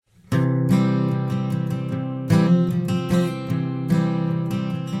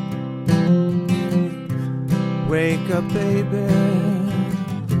wake up, baby.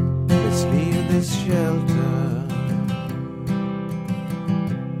 Let's leave this shelter.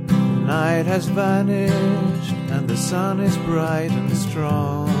 The night has vanished and the sun is bright and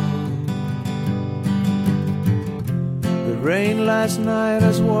strong. The rain last night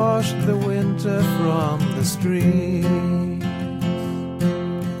has washed the winter from the streets,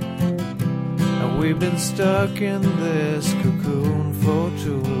 and we've been stuck in this cocoon for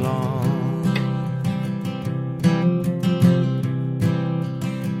too long.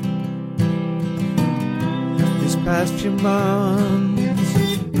 These past few months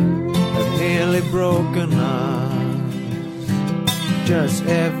have nearly broken us. Just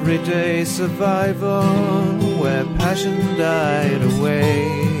everyday survival where passion died away,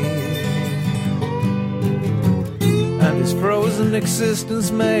 and this frozen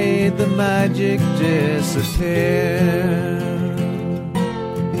existence made the magic disappear,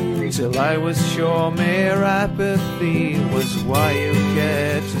 till I was sure mere apathy was why you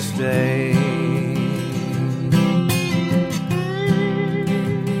cared to stay.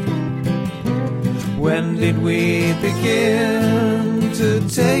 When did we begin to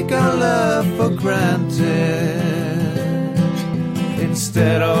take our love for granted,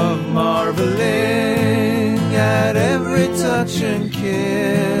 instead of marveling at every touch and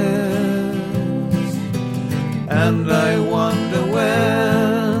kiss? And I wonder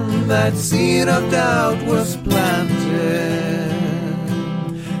when that seed of doubt was planted,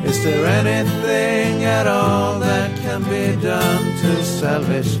 is there anything at all that can be done to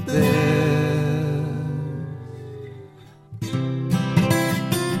salvage this?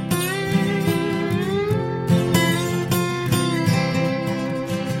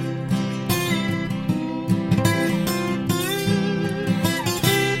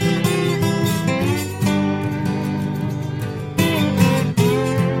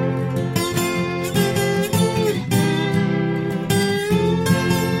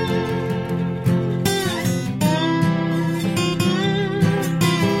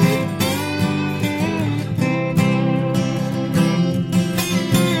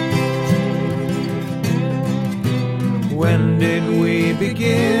 When did we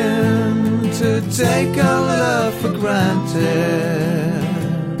begin to take our love for granted,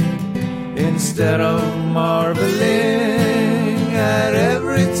 instead of marveling at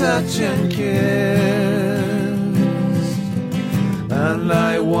every touch and kiss? And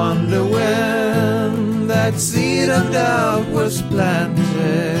I wonder when that seed of doubt was planted,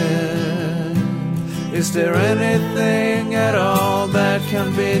 is there anything at all that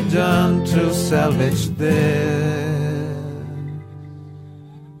can be done to salvage this?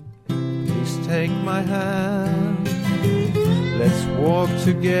 Take my hand, let's walk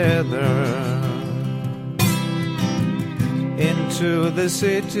together into the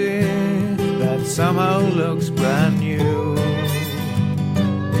city that somehow looks brand new.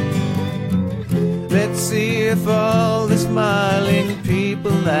 Let's see if all the smiling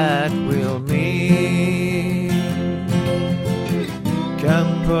people that we'll meet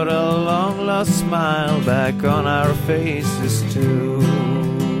can put a long lost smile back on our faces too.